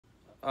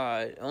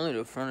Alright, only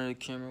the front of the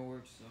camera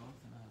works, so I'm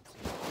gonna have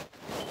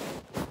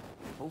to.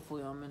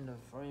 Hopefully, I'm in the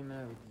frame and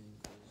everything,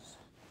 because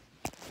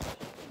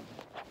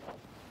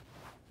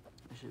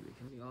this shit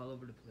can be all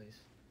over the place.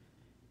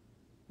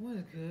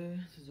 What's good?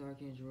 This is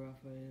Archangel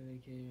Raphael,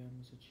 aka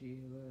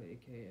Musachihila,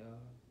 aka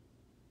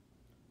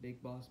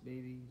Big Boss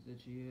Baby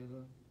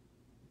Zachihila.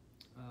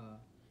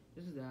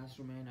 This is the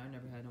Astral Man. I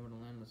never had nowhere to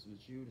land unless it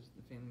was you. This is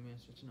the Family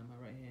Man stretching on my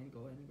right hand.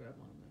 Go ahead and grab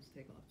one. Let's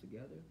take off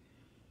together.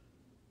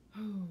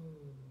 Oh,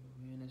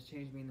 man, that's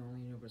changed me, the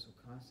only universal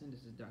constant.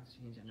 This is Dr.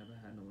 Change. I never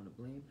had no one to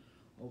blame.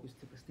 Always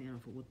took a stand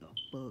for what the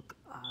fuck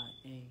I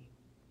am.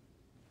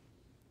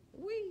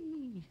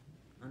 Whee!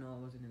 I know I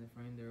wasn't in the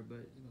frame there,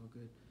 but it's all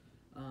good.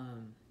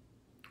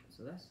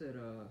 So that's it.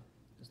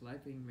 It's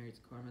life being married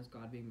to karma, it's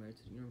God being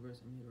married to the universe.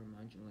 I'm here to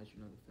remind you and let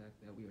you know the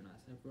fact that we are not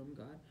separate from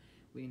God.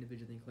 We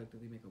individually and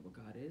collectively make up what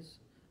God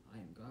is.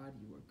 I am God,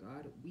 you are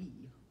God,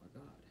 we are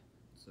God.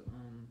 So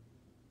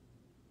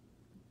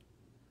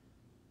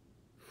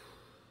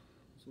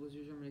as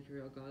usual, I'm going to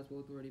carry out God's will,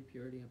 authority,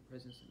 purity, and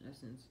presence and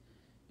essence.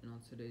 And on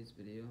today's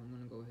video, I'm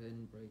going to go ahead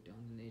and break down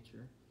the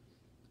nature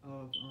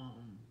of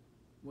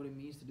what it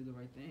means to do the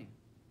right thing.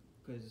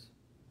 Because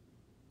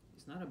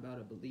it's not about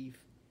a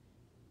belief,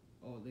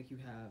 like you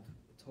have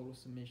total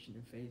submission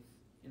and faith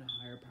in a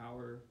higher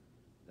power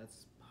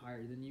that's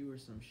higher than you or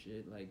some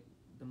shit. Like,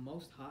 the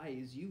most high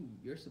is you.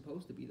 You're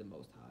supposed to be the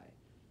most high.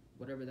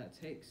 Whatever that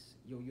takes,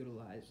 you'll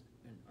utilize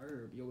an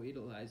herb, you'll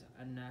utilize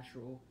a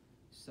natural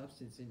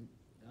substance and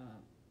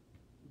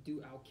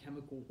do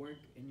alchemical work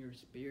in your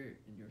spirit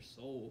and your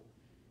soul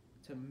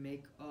to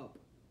make up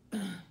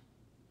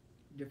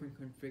different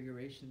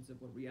configurations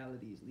of what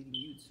reality is leading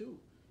you to.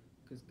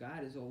 Because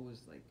God is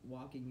always like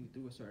walking you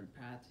through a certain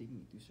path, taking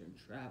you through certain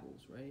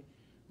travels, right?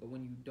 But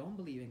when you don't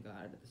believe in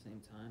God at the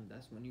same time,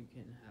 that's when you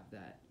can have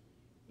that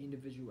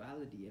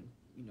individuality and,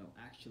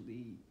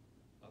 actually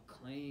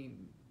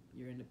acclaim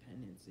your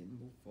independence and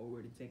move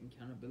forward and take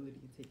accountability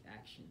and take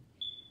action.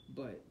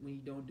 But when you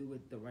don't do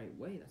it the right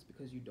way, that's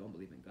because you don't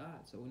believe in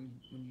God. So when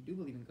you do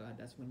believe in God,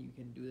 that's when you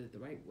can do it the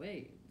right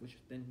way, which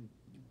then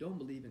you don't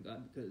believe in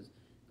God because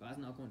God's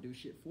not going to do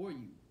shit for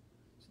you.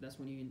 So that's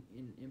when you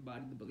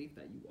embody the belief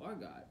that you are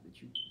God,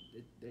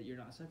 that you're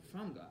not separate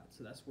from God.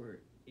 So that's where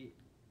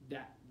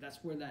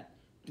that's where that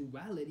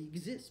duality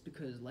exists,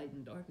 because light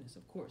and darkness,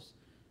 of course.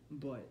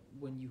 But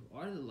when you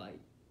are the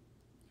light,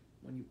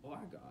 when you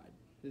are God,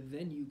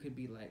 then you could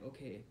be like,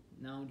 okay,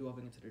 now I'm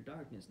delving into the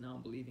darkness. Now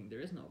I'm believing there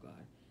is no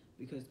God.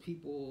 Because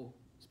people,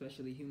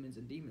 especially humans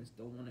and demons,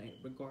 don't want to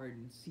regard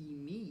and see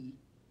me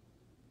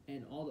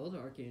and all the other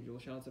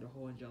archangels. Shout out to the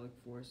whole angelic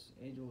force,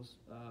 angels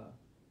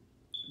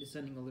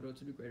descending a little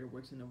to do greater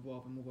works and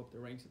evolve and move up the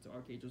ranks into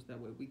archangels. That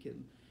way we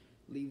can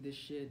leave this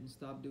shit and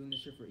stop doing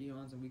this shit for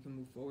eons, and we can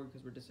move forward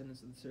because we're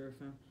descendants of the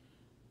seraphim,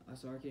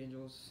 us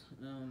archangels,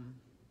 and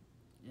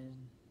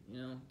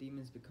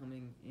demons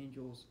becoming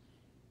angels,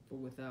 for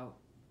without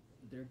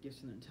their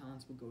gifts and their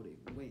talents will go to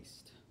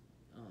waste.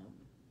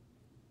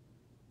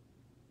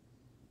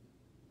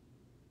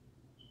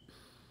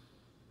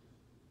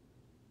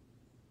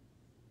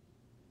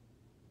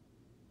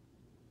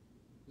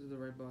 This is the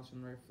right boss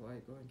and right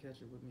flight. Go ahead and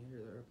catch it with me here,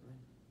 the airplane.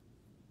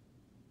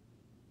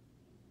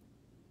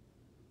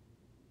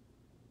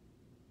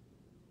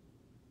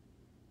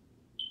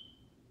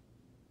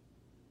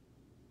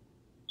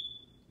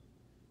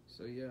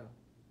 So yeah,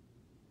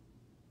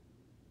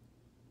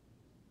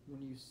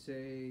 when you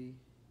say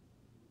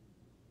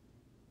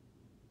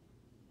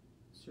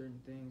certain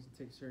things and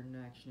take certain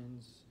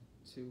actions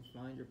to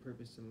find your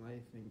purpose in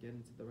life and get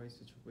into the right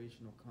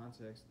situational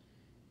context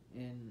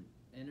and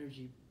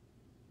energy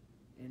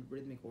and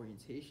rhythmic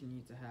orientation you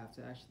need to have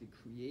to actually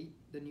create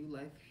the new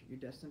life you're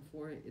destined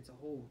for, it's a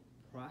whole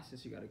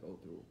process you got to go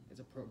through. It's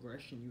a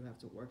progression you have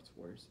to work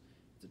towards.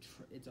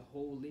 It's a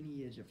whole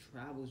lineage of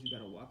travels you got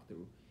to walk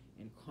through,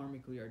 and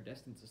karmically are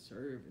destined to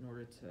serve in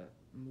order to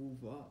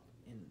move up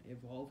and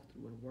evolve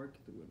through and work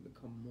through and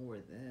become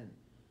more than.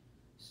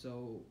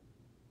 So,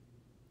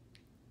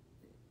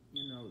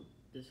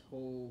 this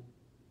whole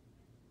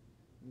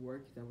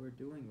work that we're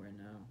doing right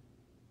now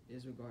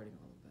is regarding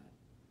all of that.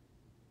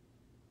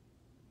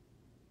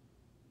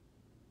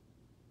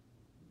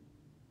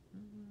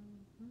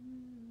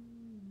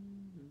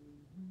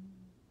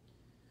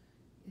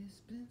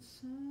 It's been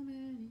so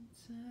many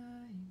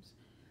times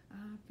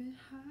I've been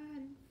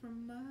hiding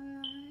from my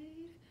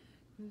light,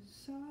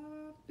 'cause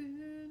I've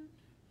been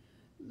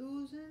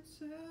losing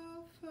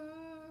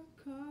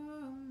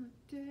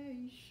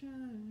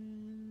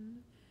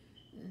self-accommodation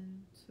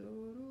and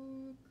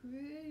total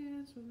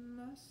agreement with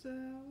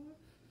myself.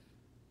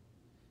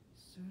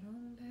 So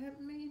don't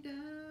let me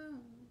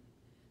down,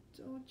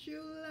 don't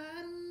you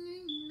lie to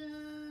me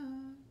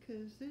now,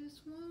 'cause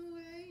there's one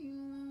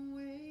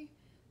way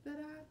that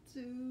I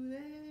do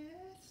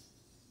this,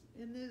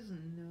 and there's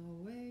no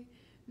way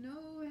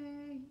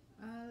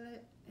I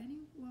let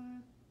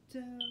anyone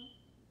down,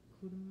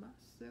 including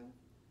myself,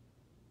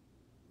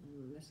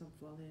 unless I'm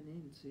falling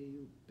into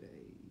you,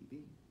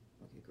 baby.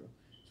 Okay, girl.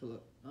 So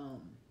look,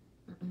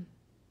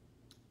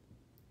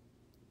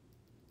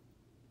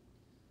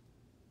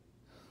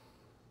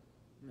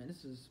 Man,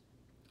 this is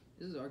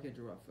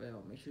Archangel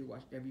Raphael. Make sure you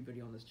watch every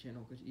video on this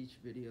channel because each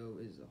video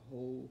is a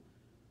whole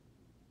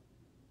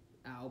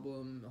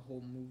album, a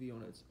whole movie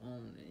on its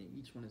own, and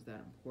each one is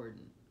that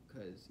important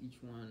because each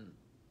one,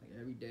 like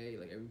every day,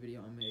 like every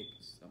video I make,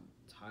 some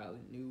entirely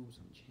new,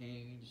 some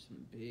change, some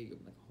big,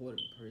 I'm like a whole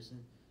different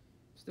person.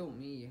 Still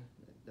me.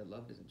 The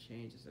love doesn't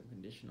change; it's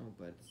unconditional.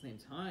 But at the same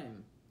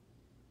time,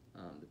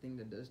 the thing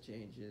that does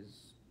change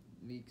is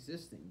me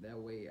existing. That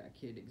way, I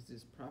can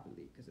exist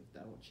properly. Because if I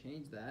don't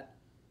change that,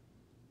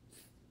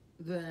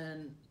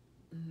 then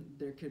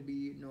there could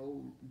be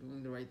no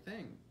doing the right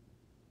thing.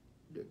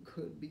 There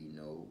could be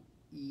no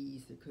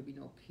ease. There could be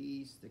no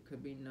peace. There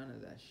could be none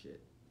of that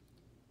shit.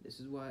 This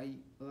is why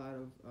a lot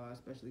of,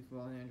 especially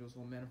fallen angels,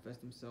 will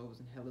manifest themselves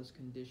in hellish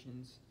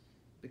conditions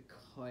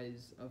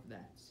because of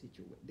that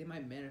situation. They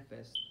might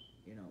manifest,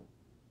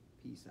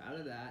 peace out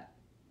of that,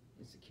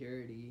 and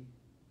security,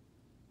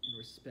 and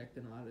respect,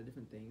 and a lot of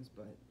different things,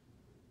 but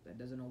that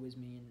doesn't always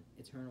mean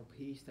eternal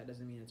peace. That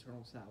doesn't mean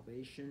eternal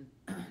salvation.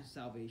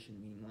 Salvation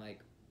meaning like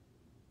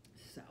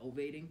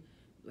salvating.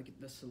 Like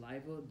the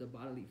saliva, the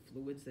bodily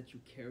fluids that you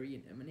carry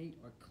and emanate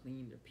are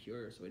clean, they're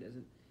pure, so it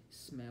doesn't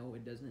smell,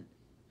 it doesn't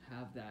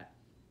have that,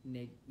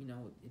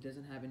 it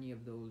doesn't have any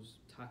of those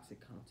toxic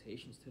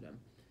connotations to them.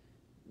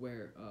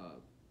 Where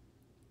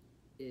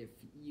if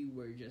you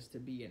were just to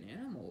be an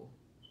animal,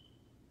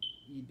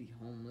 you'd be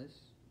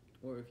homeless,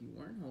 or if you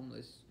weren't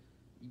homeless,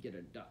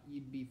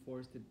 you'd be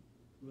forced to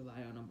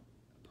rely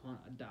upon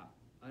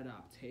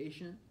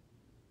adaptation,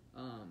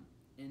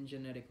 and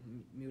genetic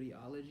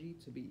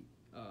mutiology to be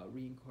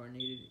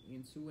reincarnated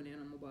into an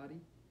animal body.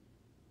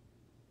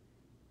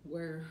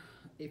 Where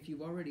if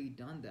you've already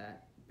done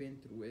that, been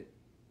through it,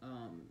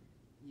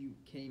 you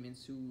came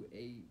into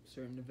a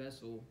certain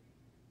vessel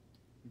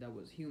that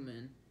was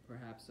human,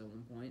 perhaps at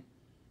one point,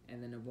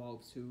 and then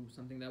evolved to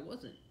something that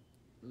wasn't,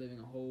 living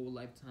a whole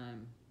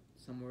lifetime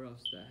somewhere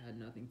else that had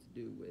nothing to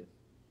do with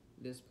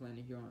this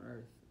planet here on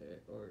Earth,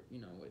 or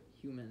what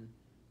human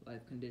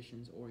life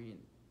conditions orient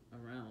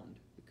around,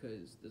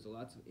 because there's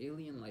lots of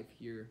alien life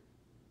here,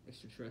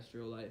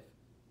 extraterrestrial life,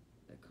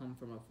 that come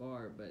from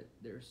afar, but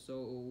they're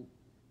so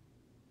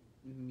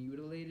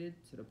mutilated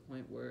to the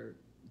point where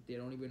they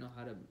don't even know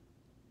how to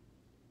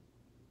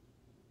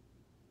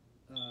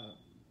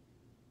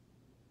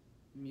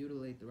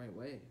mutilate the right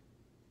way.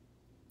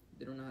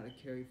 They don't know how to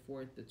carry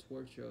forth the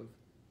torch of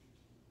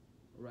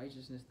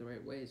righteousness the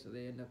right way, so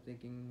they end up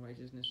thinking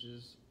righteousness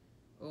is,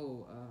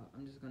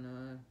 I'm just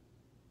gonna,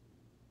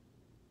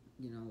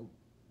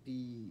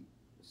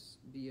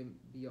 be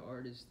an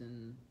artist,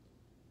 and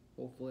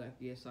hopefully I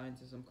can get assigned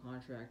to some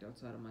contract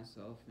outside of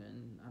myself,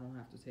 and I don't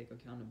have to take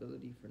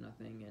accountability for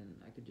nothing,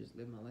 and I could just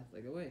live my life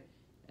like that way.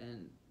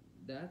 And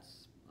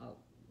that's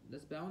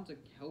bound to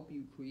help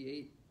you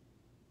create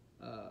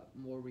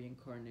more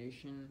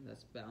reincarnation.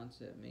 That's bound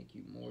to make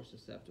you more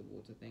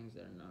susceptible to things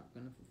that are not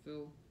going to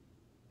fulfill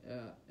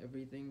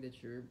everything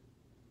that you're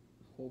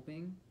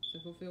hoping to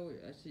fulfill.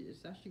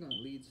 It's actually going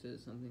to lead to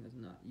something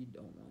you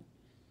don't want.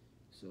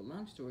 So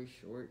long story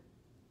short,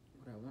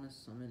 what I want to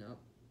summon up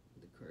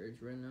the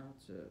courage right now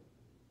to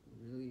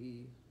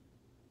really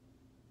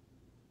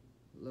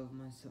love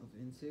myself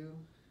into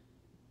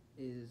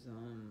is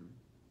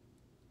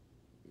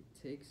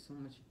it takes so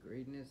much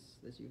greatness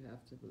that you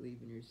have to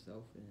believe in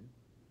yourself. And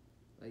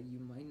like, you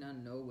might not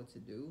know what to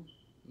do,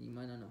 you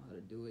might not know how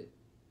to do it,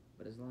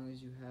 but as long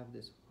as you have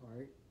this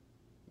heart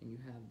and you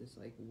have this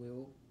like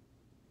will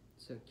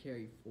to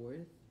carry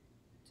forth,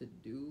 to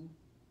do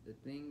the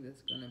thing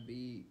that's gonna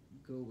be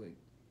good with,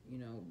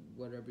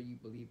 whatever you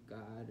believe,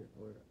 God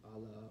or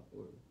Allah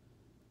or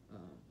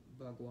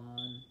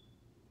Bhagwan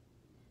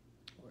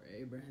or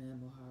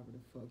Abraham, or however the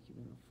fuck you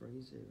wanna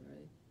phrase it,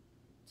 right?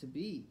 To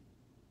be,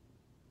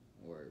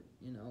 or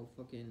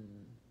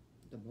fucking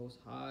the Most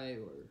High,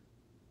 or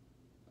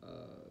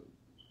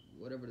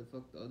whatever the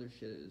fuck the other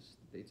shit is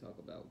that they talk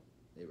about.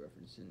 They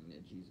referencing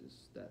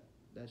Jesus, that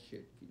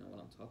shit, if you know what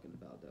I'm talking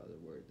about, the other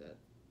word that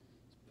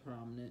is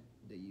prominent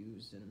they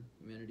use in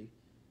humanity.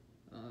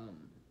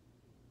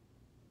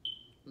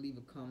 Leave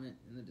a comment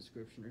in the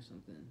description or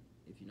something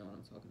if you know what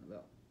I'm talking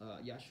about.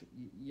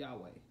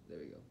 Yahweh, there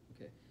we go.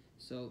 Okay,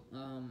 so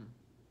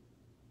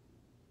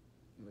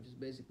which is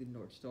basically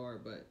North Star,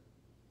 but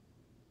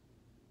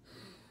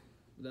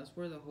that's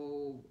where the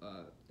whole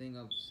thing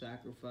of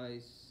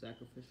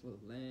sacrificial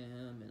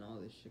lamb, and all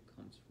this shit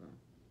comes from.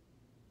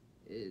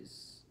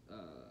 Is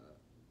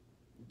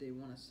they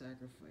want to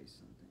sacrifice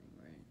something,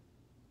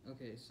 right?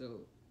 Okay,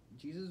 so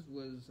Jesus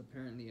was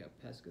apparently a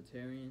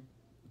pescatarian,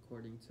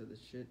 according to the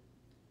shit.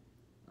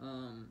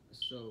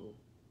 So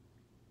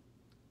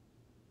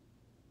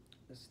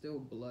it's still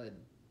blood,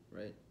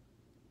 right?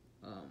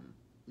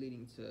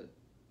 Leading to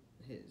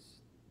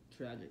his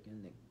tragic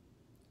ending.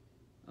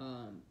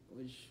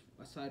 Which,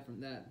 aside from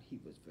that, he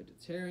was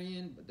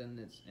vegetarian, but then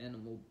it's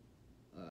animal